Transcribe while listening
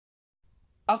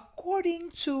According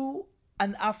to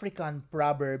an African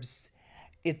proverbs,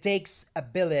 it takes a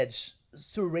village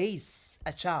to raise a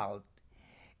child.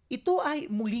 Ito ay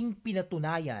muling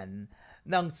pinatunayan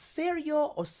ng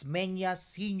Sergio Osmena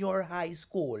Sr. High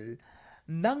School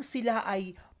nang sila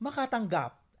ay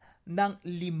makatanggap ng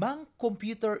 5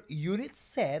 computer unit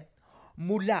set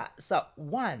mula sa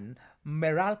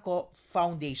Meralco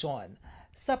Foundation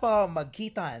sa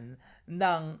pamamagitan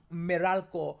ng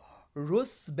Meralco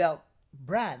Roosevelt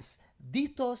branch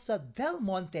dito sa Del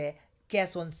Monte,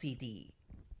 Quezon City.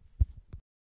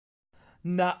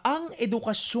 Na ang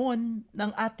edukasyon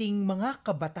ng ating mga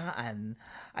kabataan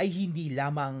ay hindi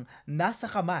lamang nasa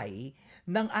kamay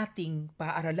ng ating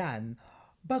paaralan,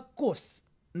 bagkus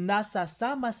nasa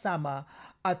sama-sama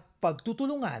at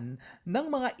pagtutulungan ng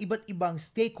mga iba't ibang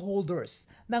stakeholders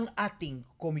ng ating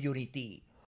community.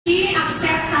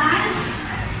 Acceptance,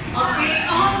 okay,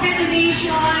 of the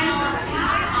donations,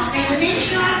 okay,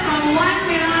 donation from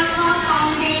Meralco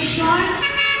Foundation,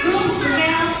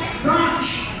 Roosevelt branch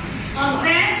of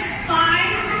this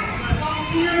 5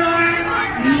 computer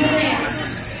units.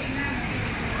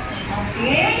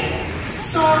 Okay,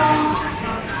 so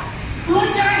put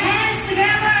your hands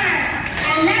together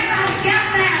and let us give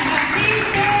them a big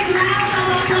round of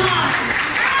applause.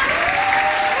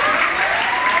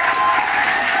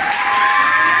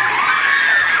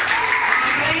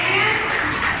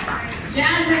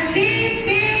 Just a big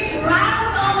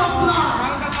round of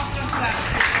applause.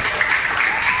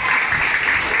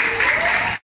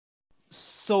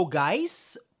 So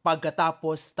guys,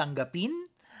 pagkatapos tanggapin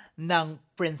ng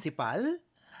principal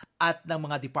at ng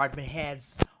mga department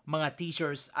heads, mga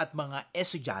teachers at mga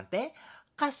estudyante,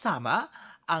 kasama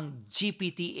ang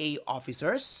GPTA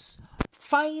officers,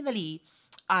 finally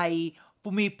ay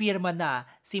pumipirma na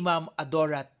si Ma'am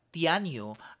Adora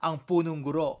Tianyo, ang punong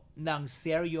guro ng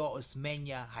Sergio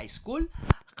Osmena High School,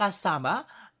 kasama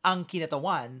ang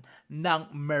kinatawan ng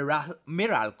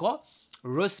Meralco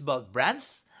Roosevelt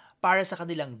branch para sa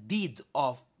kanilang deed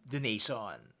of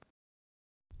donation.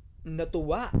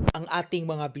 Natuwa ang ating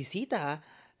mga bisita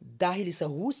dahil sa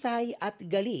husay at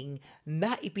galing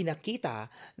na ipinakita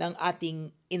ng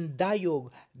ating Indayog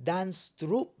Dance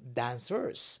Troupe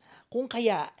dancers, kung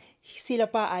kaya sila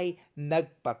pa ay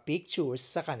nagpa-pictures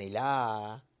sa kanila.